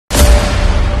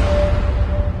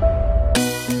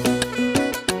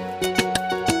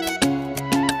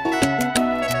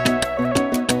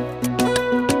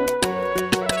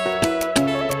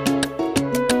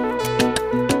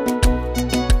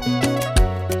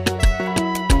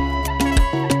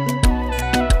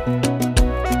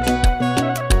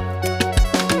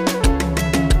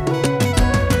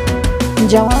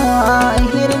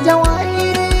Jawahir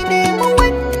ne mu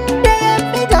wanda ya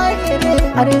fi Jawahir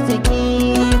arziki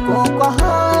ko kwa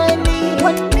hali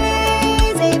wanne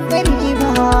zai fari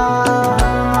ba.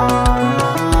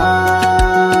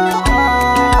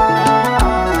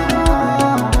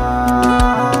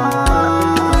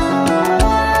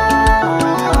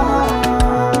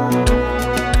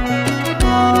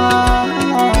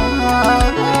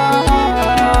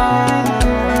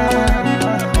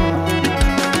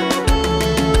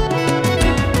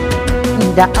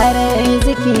 Da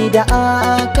arziki da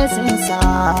akasinsa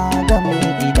ga mai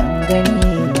gidan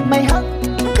gani mai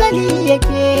hankali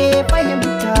yake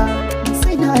fahimta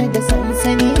suna da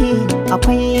sansani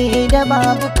akwai da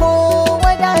babu ko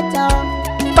wadata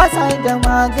ba sa da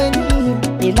magani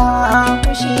ila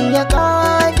fushi ya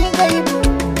kaji gaibu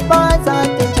ba za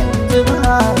ta canji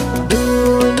ba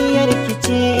duniyar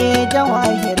kice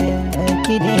Jawahir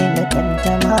ki daina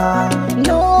tantama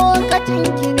lokacin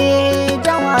ki ne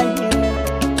Jawahir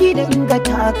ki dinga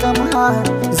takama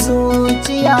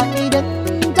zuciya idan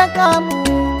ta kamu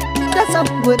ta san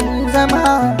gurin zama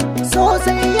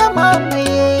sosai ya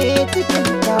mamaye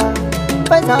cikinta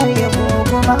ba za ya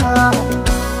bugu ba.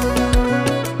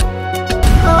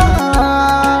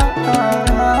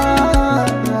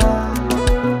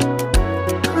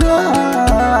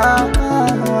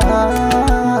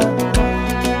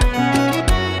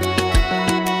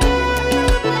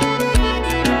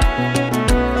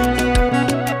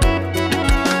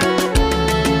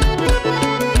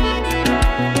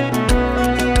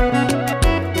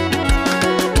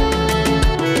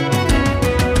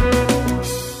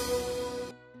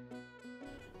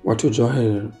 Wato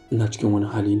Jawahir ina cikin wani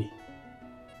hali ne.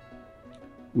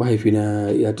 Mahaifina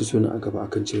ya tuso ni a gaba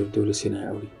akan cewa dole sai na yi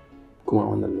aure kuma a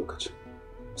wannan lokacin.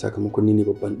 Sakamakon ni ne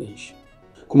babban ɗan shi.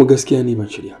 Kuma gaskiya ni ban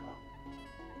shirya ba.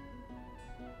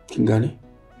 Kin gane?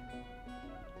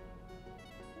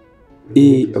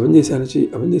 Abin da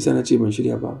yasa na ce ban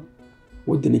shirya ba.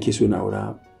 Wadda nake so na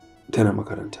aura tana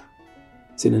makaranta.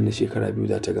 Sai nan da shekara 2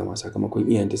 za ta gama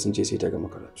sakamakon iyayenta sun ce sai ta gama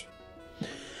karatu.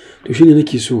 To shine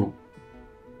nake so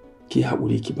ki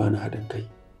haƙuri ki bani haɗin kai.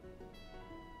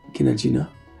 Kina ji na?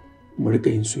 Mu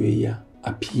riƙa yin soyayya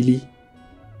a fili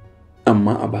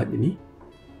amma a baɗini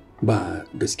ba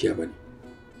gaskiya bane.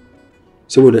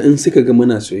 Saboda in suka ga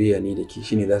muna soyayya ne da ke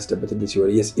shine za su tabbatar da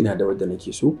cewa yes ina da wadda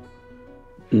nake so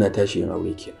ina tashi yin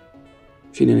aure kenan.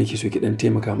 Shine nake so ki dan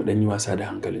taimaka mu dan yi wasa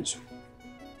da hankalin su.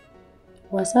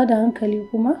 Wasa da hankali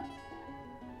kuma?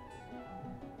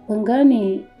 Ban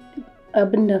gane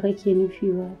abin da kake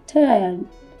nufi ba. Ta yaya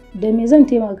da me zan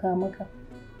taimaka maka?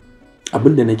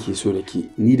 Abin da nake so da ke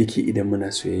ni da ke idan muna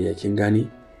soyayya kin gane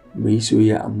mu yi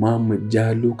soyayya amma mu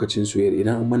ja lokacin soyayya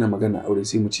idan an mana magana aure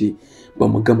sai mu ce ba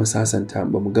mu gama sasanta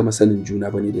ba mu gama sanin juna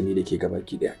bane da ni da ke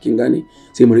gabaki daya kin gane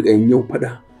sai mu rika yin yau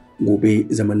fada gobe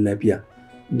zaman lafiya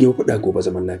yau fada gobe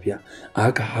zaman lafiya a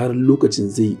haka har lokacin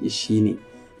zai ishe ni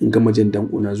in gama jin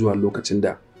dankuna zuwa lokacin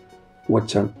da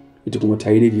waccan ita kuma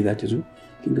ta yi daidai za ta zo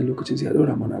kin ga lokacin sai a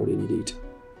daura mana aure ni da ita.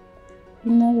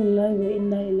 Inna lillahi wa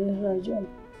inna ilaihi raji'un.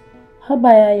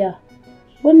 Haba yaya,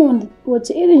 wannan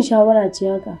wace irin shawara ce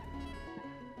haka?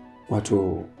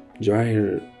 Wato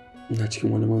Jawahir ina cikin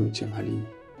wani mawuyacin hali ne.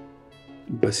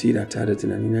 Basira ta da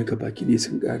tunani na ga baki ɗaya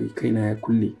sun ƙare kaina ya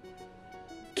kulle.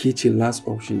 Ke ce last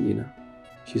option ɗina.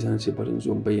 Shi yasa nace bari in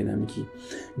zo in bayyana miki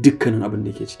dukkanin abin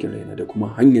da ke cikin raina da kuma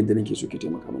hanyar da nake so ki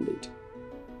taimaka min da ita.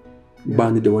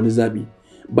 Ba ni da wani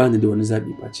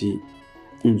zaɓi face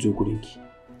in zo gurinki.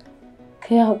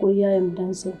 Kai haƙuri yayin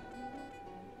dansa.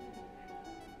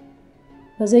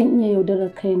 Ba zan iya yaudarar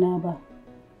kaina ba,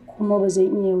 kuma ba zan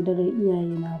iya yaudarar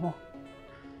iyayena ba.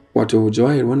 Wato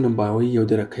Jawahir wannan ba wai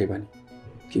yaudarar kai ba ne.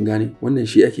 Kin gane? Wannan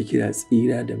shi ake kira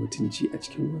tsira da mutunci a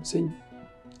cikin ruwan sanyi.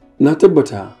 Na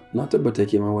tabbata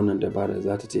ke ma wannan dabara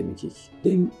za ta taimake ki.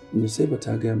 Dan Nusaiba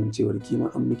ta gaya min cewa ki ma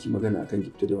an miki magana akan ki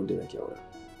fita da wanda zaki aura.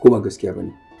 Ko ba gaskiya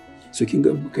bane? So kin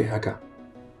ga muka yi haka.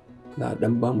 Na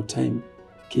dan ba mu time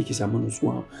ke ki samu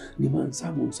nutsuwa, ni ma in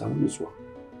samu nutsuwa.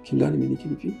 Kin gane me nake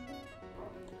nufi?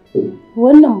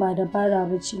 Wannan ba dabara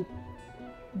ba ce,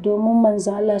 domin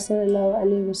manzo Allah sallallahu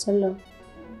alaihi wasallam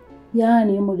ya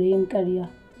hane mu da yin ƙarya.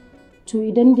 To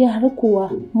idan dai har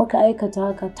kuwa muka aikata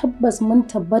haka tabbas mun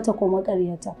tabbata ko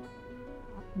maƙaryata.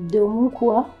 Domin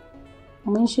kuwa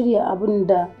mun shirya abin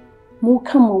da mu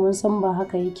kanmu mun san ba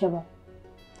haka yake ba.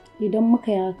 Idan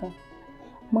muka yi haka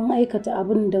mun aikata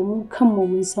abin da mu kanmu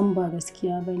mun san ba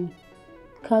gaskiya ba ne.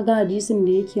 Kaga hadisin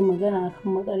da yake magana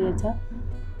akan maƙaryata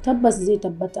tabbas zai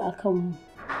tabbata a kanmu.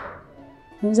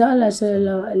 Manzo Allah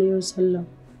sallallahu alaihi wasallam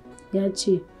ya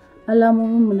ce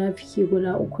alamomin munafiki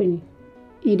guda 3 ne.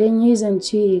 Idan yayi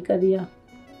zance ya ƙarya,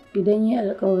 idan ya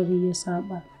alkawari ya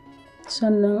saba,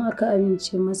 sannan aka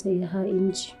amince masa ya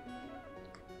ha'inci.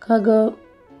 Kaga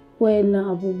wayannan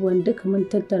abubuwan duka mun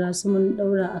tattara su mun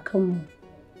daura a kanmu.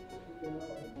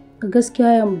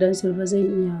 Gaskiya ya Mudansir ba zan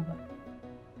iya ba.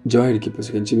 Jawahir, ki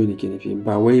fuskanci me nake nufi.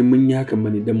 Ba wai mun yi hakan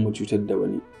bane dan mu cutar da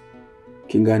wani.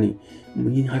 Kin gane?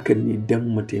 Mun yi hakan ne dan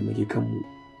mu taimaki kanmu.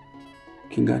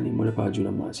 Kin gane? Mu rufa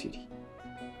junan mu asiri.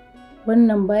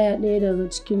 Wannan baya ɗaya daga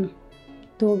cikin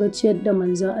togaciyar da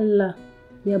manzon Allah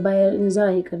ya bayar in za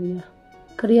a yi ƙarya.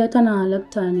 Ƙarya tana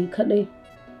halatta ne kaɗai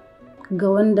ga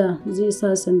wanda zai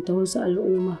sasanta wasu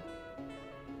al'umma,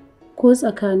 ko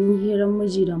tsakanin hirar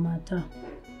miji da mata,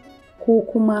 ko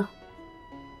kuma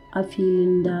a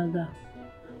filin daga.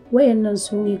 Wayannan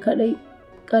su ne kaɗai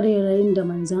ƙarerayin da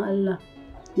manzon Allah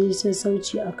ya yi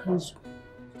sassauci a kansu.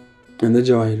 Yanzu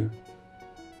Jawahir,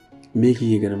 me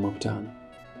kike ganin mafita na?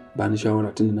 Ba ni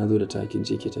shawara tunda na zo da takin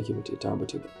ce ke take ba ta ba.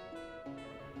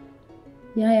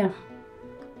 Yaya,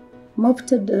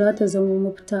 mafitar da za ta zama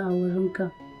mafita a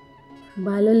wurinka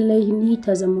ba lallai ni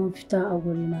ta zama mafita a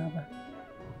gurina ba.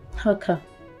 Haka,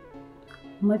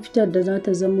 mafitar da za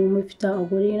ta zama mafita a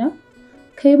gurina,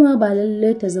 kai ma ba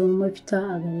lallai ta zama mafita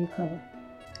a gare ka ba.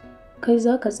 Kai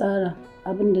za ka tsara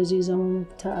abin da zai zama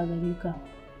mafita a gare ka,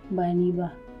 ba ni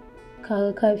ba.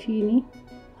 Kaga kafi ni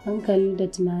hankali da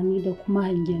tunani da kuma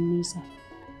hangen nesa.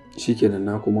 Shikenan,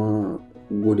 na kuma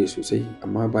gode sosai,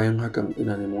 amma bayan hakan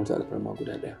ina neman wata alfarma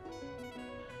guda ɗaya.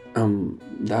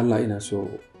 Da Allah ina so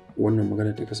wannan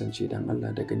magana ta kasance dan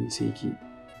Allah daga ni sai ki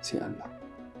sai Allah.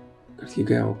 Kar ki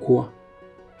gaya wa kowa.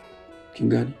 Kin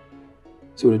gane?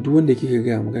 Saboda duk wanda kika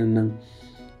gaya maganar nan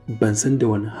ban san da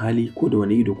wani hali ko da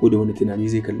wani ido ko da wani tunani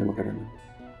zai kalli maganar nan.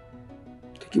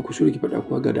 Kake kusure ki faɗa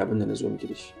kowa ga da abin da na zo miki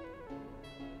da shi.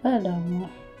 Ba damuwa.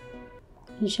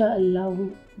 Insha Allah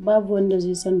babu wanda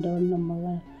zai san da wannan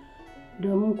magana.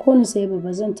 Domin ko ni sai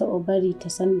ba zan taɓa bari ta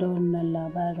san da wannan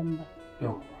labarin ba.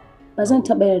 Ba zan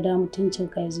taɓa yarda mutuncin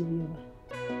kai zubi ba.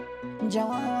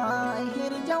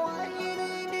 Jawahir, Jawahir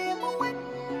ne mu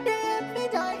wanda ya fi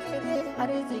jahir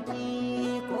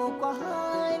arziki ko ko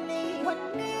hali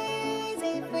wanne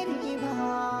zai fi riba.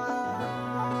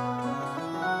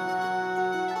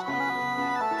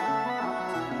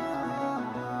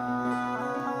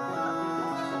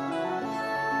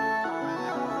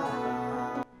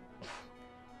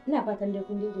 Ina fatan dai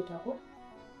kun daidaita ko?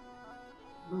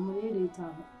 Ba mu daidaita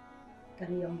ba.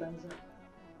 Ƙaryan banza.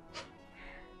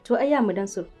 To ai ya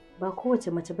Mudansir, ba kowace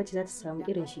mace bace za ta samu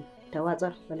irin shi ta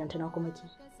watsar balantana kuma ki.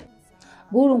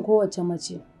 Burin kowace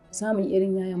mace samun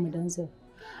irin yayan Mudansir,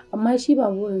 amma shi ba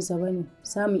burinsa bane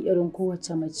samun irin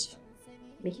kowace mace.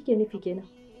 Me kike nufi kenan?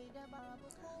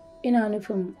 Ina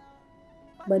nufin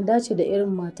ban dace da irin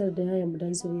matar da yayan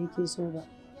Mudansir yake so ba.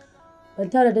 Ban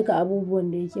tara duka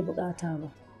abubuwan da yake bukata ba.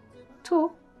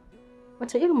 To,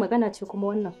 wace irin magana ce kuma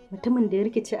wannan? Mutumin da ya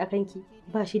rikice a kanki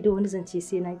ba shi da wani zance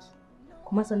sai naki.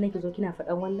 Kuma sannan ki zo kina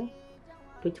faɗan wannan?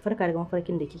 To ki farka daga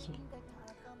mafarkin da kike.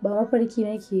 Ba mafarki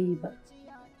nake yi ba.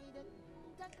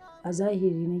 A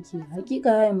zahiri nake. Hakika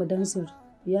yayin Mudansir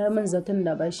ya min zaton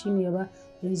da ba shi ne ba,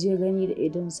 ya je gani da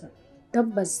idonsa.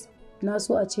 Tabbas na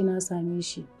so a ce na same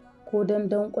shi ko dan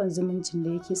danƙon zumuncin da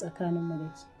yake tsakaninmu da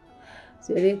ke.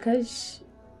 Sai dai kash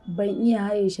ban iya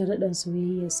haye sharaɗin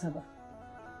soyayyarsa ba.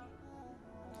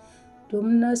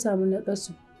 Domin na samu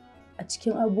naƙasu a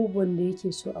cikin abubuwan da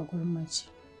yake so a gurin mace.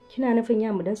 Kina nufin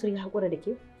ya Mudansir ya haƙura da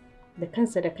ke? Da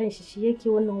kansa da kanshi shi yake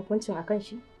wannan hukuncin a kan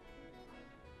shi?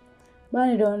 Ba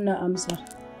ni da wannan amsar.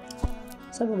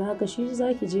 Saboda haka shi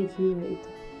za ki je ki yi wa ita.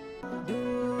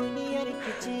 Duniyar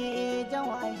ki ce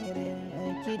Jawahir,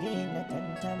 ki daina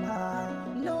tantama.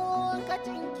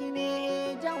 Lokacin ki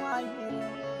ne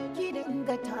Jawahir, ki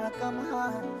dinga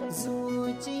takama.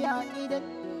 Zuciya idan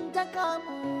ta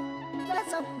kamu ta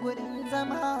san gurin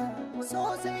zama,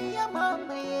 sosai ya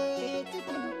mamaye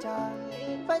cikinta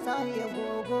ba za ya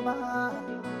gogo ba.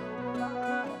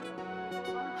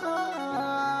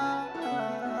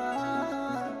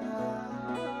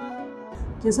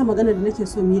 Kin san maganar da nake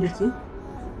so mu yi da ke?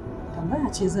 Tambaya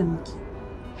ce zan miki.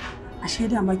 Ashe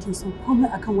da ma kin san komai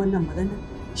akan wannan magana?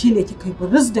 Shine kika yi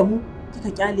burus da mu, kika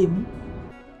kyale mu?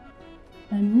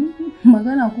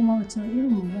 Magana kuma wace irin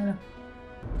magana?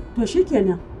 To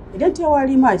shikenan, idan ta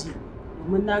wari ma je,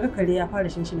 domin na ga kare ya fara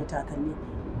shinshina takalmi.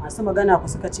 Masu magana ku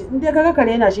suka ce in dai ga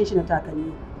kare yana shinshina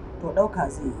takalmi, to ɗauka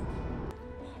zai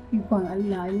yi. Ikon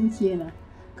Allah yin kenan.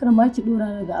 Kar ma ki dora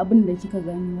daga abin da kika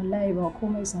gani, wallahi ba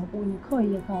komai sako ne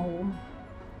kawai ya kawo mu.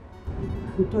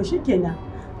 To shikenan,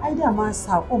 ai dama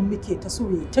sakon muke ta so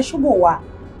ta shigowa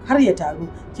har ya taru.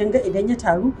 Kin ga idan ya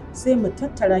taru sai mu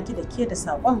tattara ki da ke da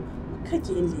sakon mu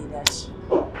kake inda ya dace.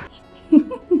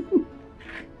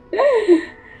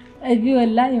 Abi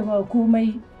wallahi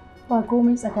ba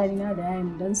komai tsakanina da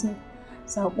yayin dan su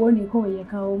sako ne kawai ya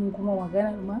kawo mu kuma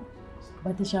maganar ma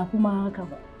bata shafi ma haka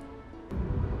ba.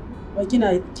 Wai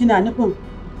kina nufin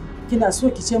kina so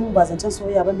ki ce mun ba zancen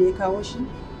soyayya ba me ya kawo shi?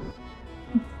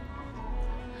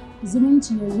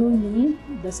 Zumunci ya zo ne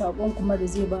da sakon kuma da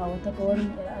zai ba wata kawar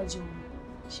mu yar ajin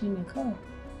shine kawai.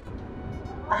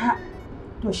 Aha,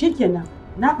 to shikenan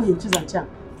na fahimci zancen.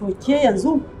 To ke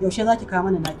yanzu yaushe zaki kawo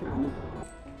mana naki kuma?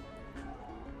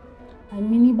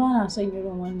 Amini ba na son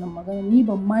irin wannan magana, ni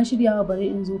ban ma shirya ba bare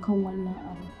in zo kan wannan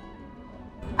abu.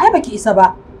 Ai baki isa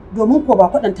ba, domin ko ba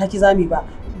kwaɗan taki zami ba,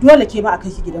 dole ke ma a kai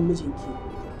ki gidan mijinki.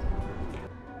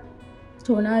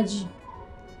 To naji.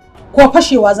 Ko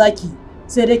fashewa zaki,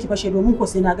 sai dai ki fashe domin ko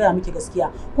sai na gaya miki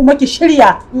gaskiya, kuma ki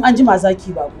shirya in an jima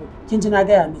zaki bako, kin ji na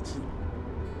gaya miki.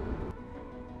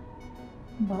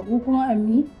 Bako kuma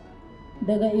Ammi?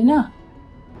 Daga ina?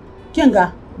 Kin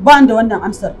ga ba da wannan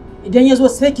amsar. Idan ya zo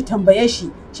sai ki tambaye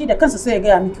shi, shi da kansa sai ya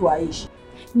gaya miki waye shi.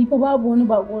 Ni fa babu wani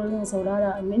bako zan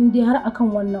saurara Ammi in dai har akan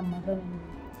wannan magana ne.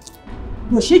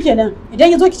 To shikenan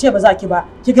idan ya zo ki ce ba za ki ba,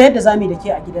 ki ga yadda zamu yi da ke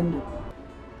a gidan nan.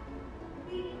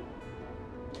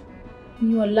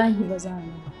 Ni wallahi ba za ni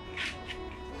ba.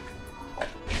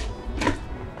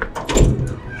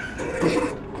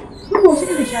 Kun wace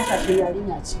irin shashashe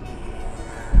yarinya ce?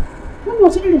 Kun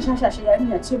wace irin shashashe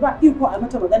yarinya ce ba iko a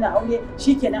mata magana aure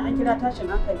shikenan an kira tashin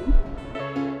hankali?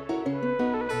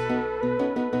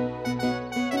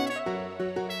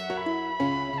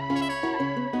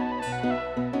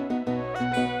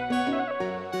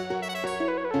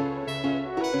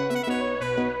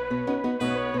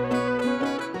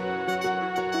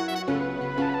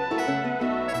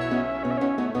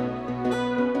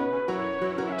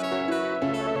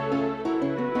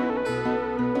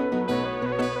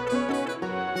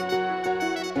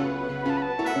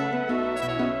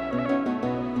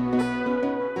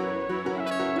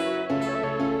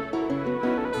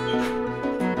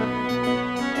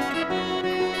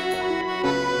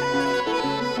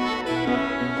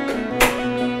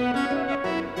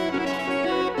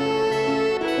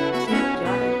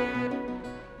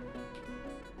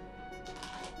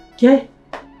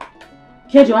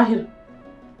 Ke Jawahir,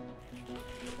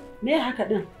 me haka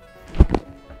din?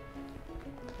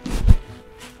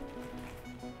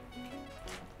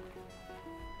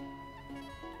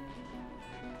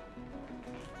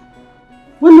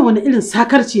 Wannan wani irin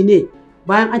sakarci ne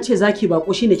bayan an ce zaki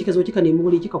bako shine kika zo kika nemi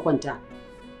wuri kika kwanta.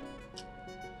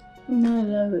 Ina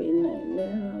lawa ina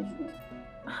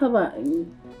haba Ammi.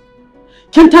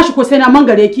 Kin tashi ko sai na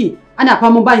mangare ki ana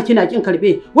faman baki kina kin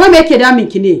karbe. Wai me yake damin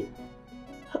ki ne?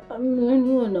 Wani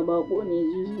wanda bako ne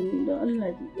jizuni don Allah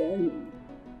ki gane.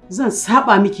 Zan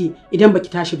saba miki idan baki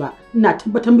tashi ba. Ina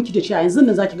tabbatar miki da cewa yanzu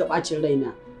nan zaki ga bacin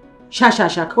raina. Sha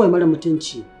kawai mara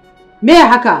mutunci. Me ya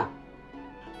haka?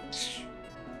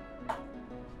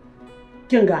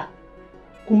 Kin ga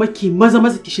kuma ki maza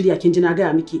ki shirya kin ji na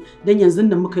gaya miki dan yanzu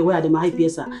nan muka yi waya da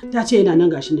mahaifiyarsa ta ce yana nan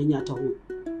gashin nan ya taho.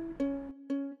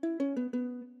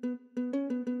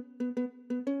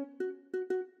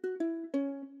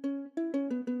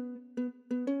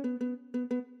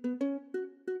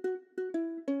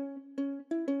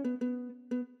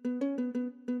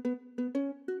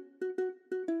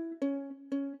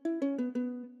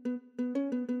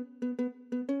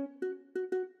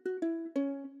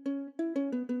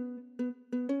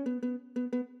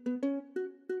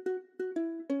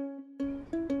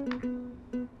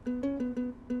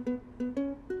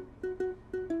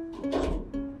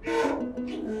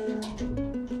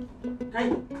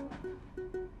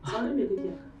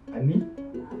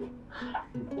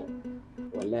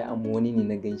 Wallahi amma wani ne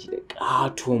na ganshi da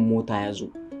katuwan mota ya zo,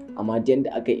 amma da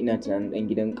yanda aka yi ina tunanin dan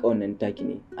gidan ƙaunan taki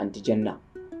ne, anti Janna.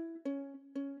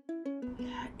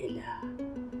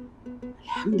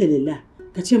 Alhamdulillah,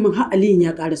 ka ce min har Aliyun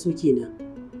ya ƙara so kenan.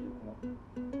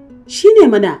 Shi ne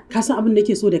mana, ka san abin da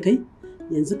ke so da kai?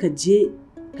 Yanzu ka je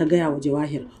ka gaya wa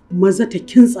Jawahir, maza ta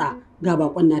kintsa ga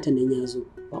bakon nata nan ya zo.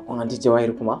 Bakon anti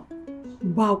Jawahir kuma?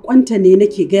 Bakonta ne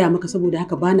nake gaya maka saboda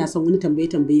haka ba na son wani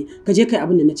tambaye-tambaye, ka je kai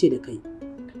abin da na ce da kai.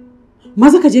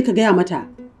 Maza ka je ka gaya mata.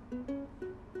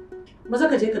 Maza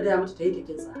ka je ka gaya mata ta yi ta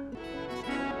kintsa.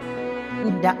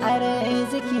 Da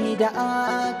arziki da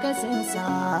akasinsa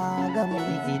ga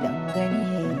mai gidan gani,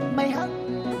 mai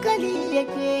hankali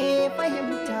yake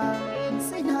fahimta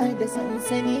suna da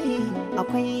sansani,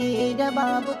 akwai da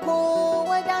babu ko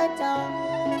wadata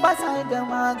ba sa da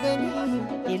magani,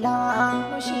 ila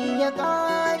mushi ya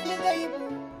kaki gaibu.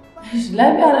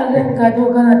 Lafiya ranar ka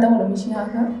to kana ta murmushi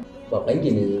haka? Baban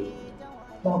gine.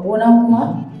 Bakona kuma?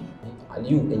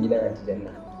 Aliyu ɗan gidan anti Janna.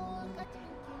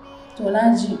 To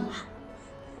na ji.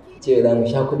 Ce za mu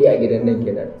sha kuɗi a gidan nan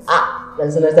kenan. Dan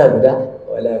sanata guda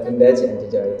wala kun dace an ta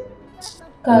Jawahir.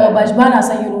 Kaga ba na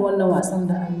son irin wannan wasan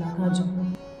da Allah ka ji.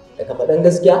 Daga faɗan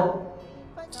gaskiya?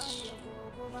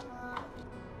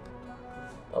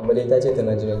 Amma dai ta ce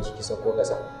tana jiran ki sauko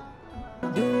ƙasa.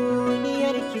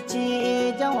 Duniyar ki ce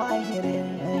Jawahir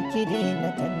ki daina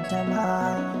tantama,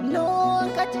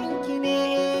 lokacin ki ne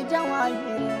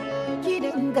Jawahir ki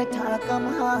dinga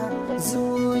takama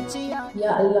zuciya.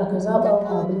 Ya Allah ka zaɓa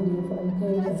wa abin da ya fi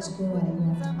alkhairi a cikin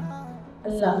rayuwata.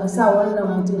 Allah ka sa wannan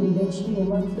mutum idan shi ne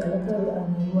mafi alkhairi a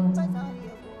rayuwata.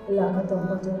 Allah ka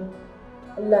tabbatar.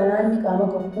 Allah na miƙa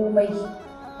maka komai.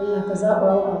 Allah ka zaɓa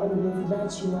wa abin da ya fi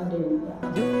dacewa da ni.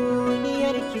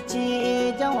 Duniyar ki ce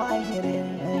Jawahir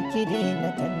ki daina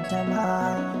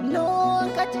tantama,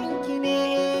 lokacin ki ne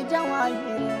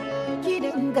Jawahir ki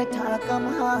dinga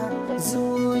takama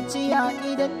zuciya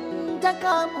idan ta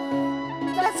kamu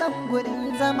ta san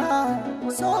gudun zama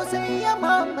sosai ya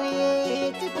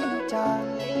mamaye cikinta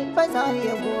ba za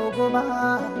ya gogo ba.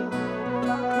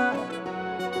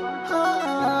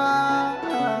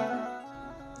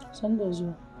 San da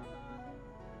zuwa.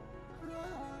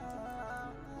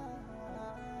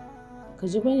 Ka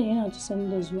ji bane yana ta san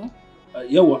da zuwa?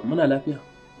 Yawwa muna lafiya.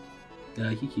 Da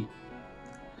kike?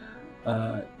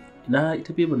 Ina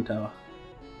ita bebintawa?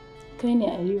 Kai ne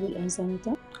Aliyu ɗan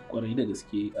sanata? Kwarai da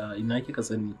gaske. Ina kika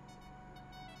sani?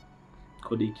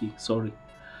 Ko da yake, sorry.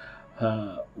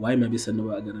 Why ma bai sani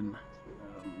ba a garin nan?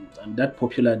 I'm that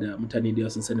popular da mutane da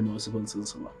yawa sun sani ma wasu ban san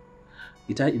su ba.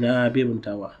 Ita ina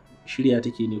bebintawa? Shirya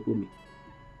take ne ko me?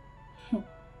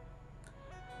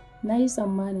 Na yi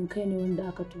tsammanin kai ne wanda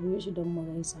aka turo shi don mu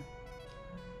gaisa.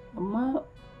 Amma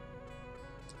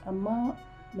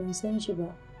ban san shi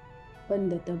ba, ban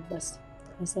da tabbas.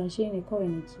 Hasashe ne kawai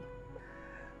nake.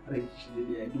 Rai shi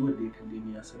da ya duk wanda ya kalle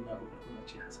ni ya san na abu da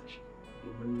ce hasashe.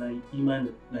 Domin na yi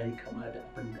imanin na yi kama da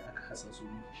abin da aka hasaso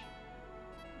ni da shi.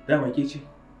 Dama ke ce?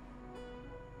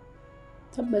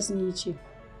 Tabbas ni ce.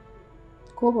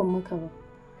 Ko ban maka ba.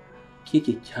 Ke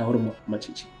kyakkyawar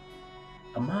mace ce.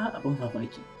 Amma abin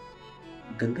mamaki.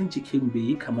 Gangan cikin bai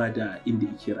yi kama da inda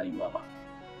yake rayuwa ba.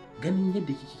 Ganin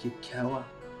yadda kike kyakkyawa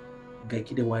ga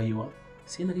ki da wayewa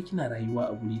sai naga kina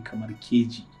rayuwa a guri kamar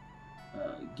keji,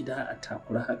 gida a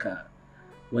takura haka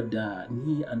wadda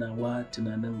ni a nawa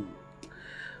tunanin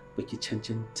baki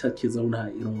cancanta ki zauna a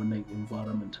irin wannan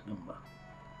environment din ba.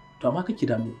 To amma kake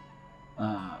damu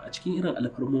a cikin irin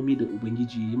alfarmomi da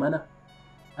Ubangiji ya yi mana,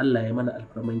 Allah ya mana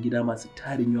alfarman gida masu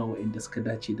tarin yawa waɗanda suka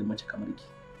dace da mace kamar ki.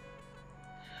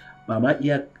 Ba ma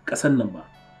iya ƙasan nan ba,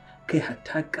 kai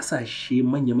hatta ƙasashe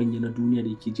manya-manya na duniya da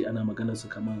yake ji ana maganar su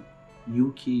kamar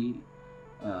UK,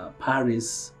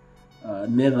 Paris,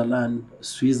 Netherlands,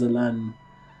 Switzerland,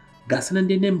 ga su nan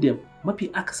dai name them,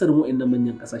 mafi akasarin waɗannan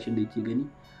manyan ƙasashen da yake gani,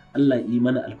 Allah yi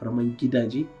mana alfarman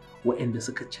gidaje waɗanda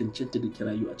suka cancanta da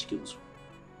kirayu a cikinsu.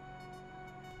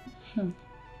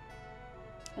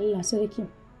 Allah sarki,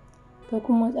 kai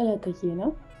kuma matsalar ka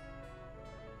kenan?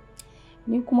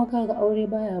 Ni kuma kaga aure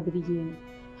baya burge ni.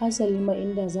 Hasali ma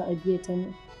inda za a biye ta ni,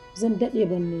 zan daɗe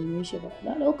ban neme shi ba.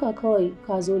 Na ɗauka kawai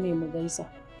ka zo ne mu gaisa.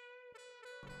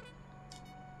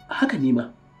 Haka ne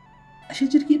ma, ashe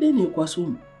jirgi ɗaya ne ya kwaso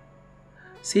mu.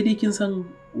 Sai dai kin san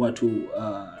wato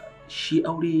shi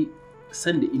aure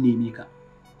sanda ineme ka,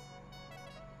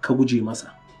 ka guje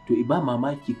masa. To ba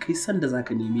mamaki kai sanda za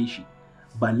ka neme shi,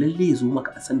 ba lalle ya zo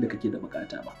maka a sanda kake da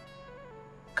bukata ba.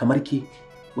 Kamar ke,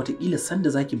 wataƙila sanda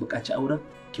za ki buƙaci auren,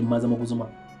 kin ma zama guzuma.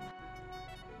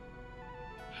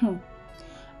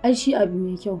 Ai shi abu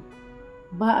mai kyau,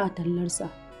 ba a tallarsa,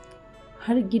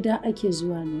 har gida ake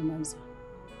zuwa nemansa.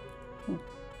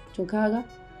 To kaga,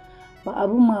 ba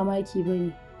abun mamaki ba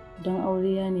ne don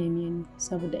aure ya neme ni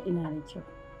saboda ina da kyau.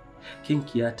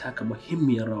 Kinki ya taka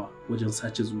muhimmiyar rawa wajen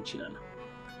sace zuciyana.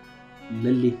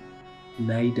 Lalle,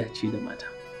 na yi dace da mata.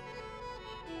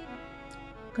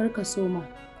 Kar ka soma,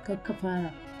 kar ka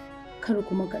fara, kar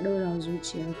kuma ka ɗaura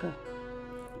zuciyarka.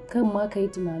 Kan ma ka yi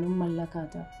tunanin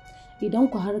mallakata. Idan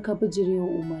ku har ka bijirewa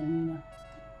umarnina,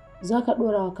 za ka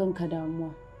ɗora wa kanka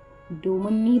damuwa,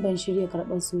 domin ni ban shirya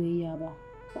karɓar soyayya ba,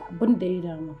 abin da ya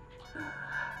damu.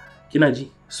 Kina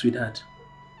ji, sweetheart?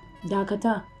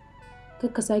 Dakata, kar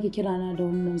ka sake kirana da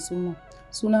wannan suna.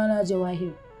 Sunana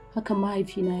Jawahir, haka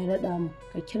mahaifina ya raɗa mu,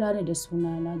 ka kira ni da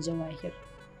sunana Jawahir.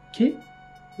 Ke?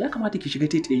 Ya kamata ki shiga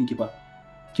taitayinki ba.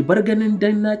 Ki bar ganin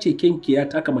dan na ce kenki ya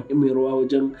taka muhimmiyar rawa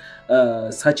wajen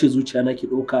sace zuciya na ki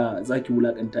ɗauka za ki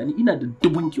wulaƙanta ni, ina da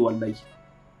dubunki wallahi.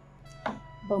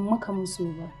 Ban maka musu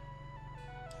ba,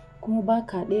 kuma ba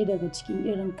ka ɗaya daga cikin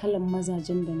irin kalan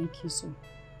mazajen da nake so.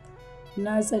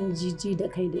 Na tsan jiji da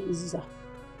kai da izza.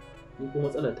 ni kuma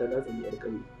matsala ta na tsani yar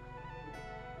ƙauye.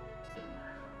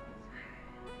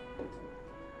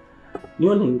 Ni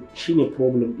wannan shine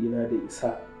problem ɗina da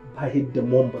Isa ba yadda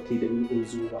mom ba ta yi da ni in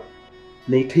zo ba.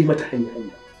 Na yi kai mata hanya.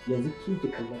 Yanzu ke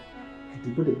kalla ka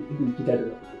dubi daga irin gida da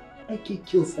na fito. Ake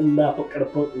kin san na fa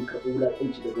ƙarfin in karɓi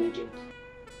wulaƙanci daga wajen ki.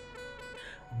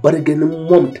 Bar ganin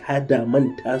mom ta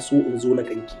damanta so in zo na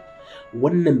kanki.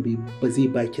 Wannan ba zai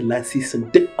baki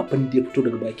lasisin duk abin da ya fito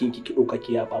daga bakin ki ɗauka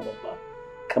ki ya ba ba.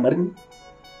 Kamar ni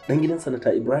dan gidan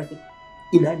sanata Ibrahim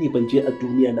ina ne ban je a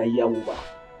duniya na yi yawo ba.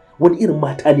 Wani irin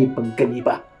mata ne ban gani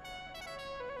ba.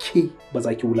 Ke ba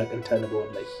za ki wulakanta ni ba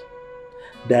wallahi.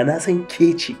 Da na san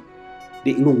ke ce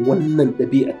da irin wannan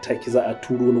ɗabi'ar taki za a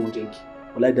turo ni wajen ki.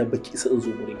 Wallahi da baki isa in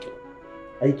zo gurin ki.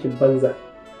 Aikin banza.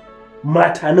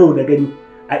 Mata nawa da gani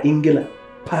a Ingila,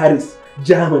 Paris,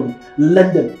 Germany,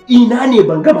 London ina ne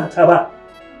ban ga mata ba.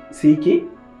 Sai ke?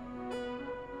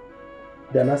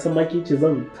 Da na san ma ke ce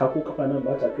zan tako kafa nan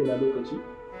ba ta kai na lokaci.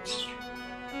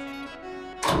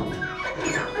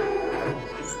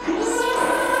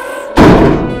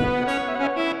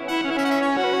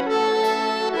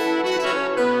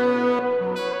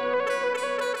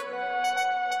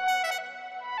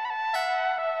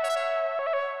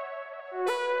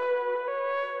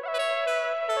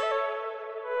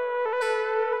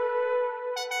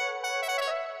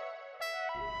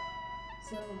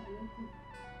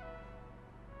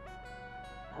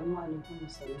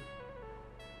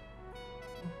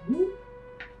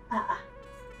 A'a,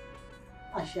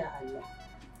 masha Allah,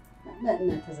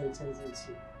 ina ta zancen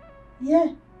zance.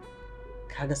 Ye,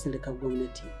 kaga silikan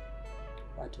gwamnati,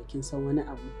 wato kin san wani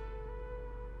abu?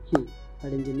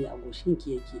 Farin jini a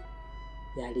goshinki yake,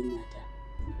 yarinya ta.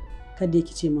 Kada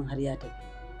ki ce min har ya tafi.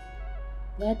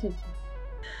 Ya tafi.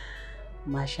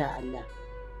 Masha Allah,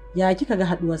 ya kika ga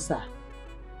haduwarsa?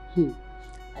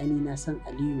 Ai na san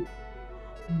Aliyu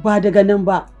ba daga nan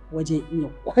ba wajen iya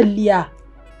kwalliya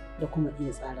da kuma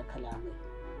iya tsara kalamai.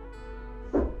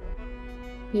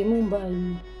 Bai mun ba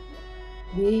yi,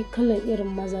 bai yi kalar irin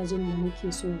mazajen da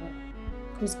nake so ba.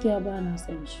 Gaskiya ba na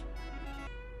san shi.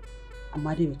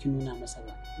 Amma dai baki nuna masa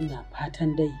ba. Ina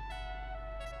fatan dai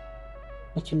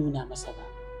baki nuna masa ba.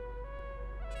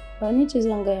 Ba ni ce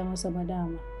zan gaya masa ba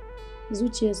dama.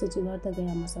 Zuciyarsa ce za ta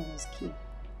gaya masa gaskiya.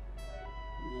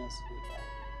 Yes,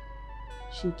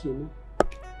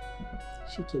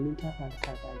 shikenan ta faru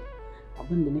ta kare.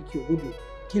 Abin da nake gudu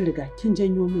kin riga kin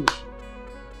janyo min shi.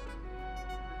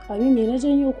 Abi me na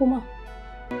janyo kuma?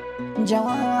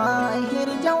 Jawahir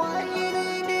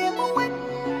ne mu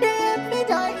wanda ya fi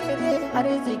jahir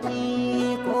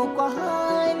arziki ko kwa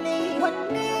hali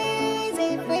wanne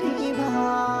zai fi riba.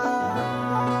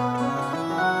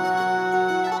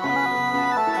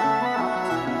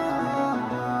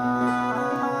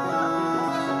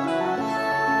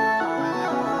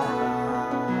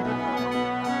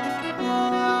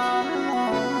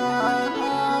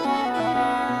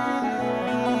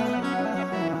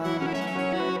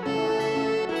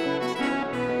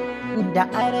 Da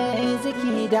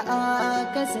arziki da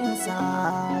akasinsa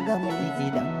ga mai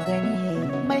gidan gani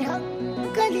mai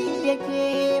hankali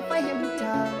yake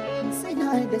fahimta suna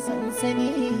da sansani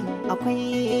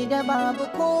akwai da babu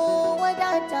ko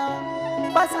wadata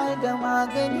ba sa da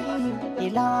magani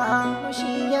ila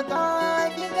shi ya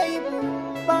kaki gaibu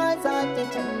ba za ta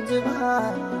canji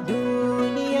ba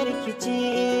duniyar kice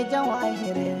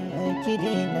Jawahir ki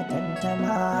daina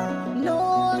tantama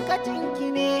lokacin ki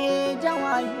ne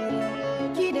Jawahir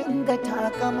ki dinga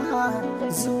takama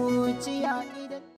zuciya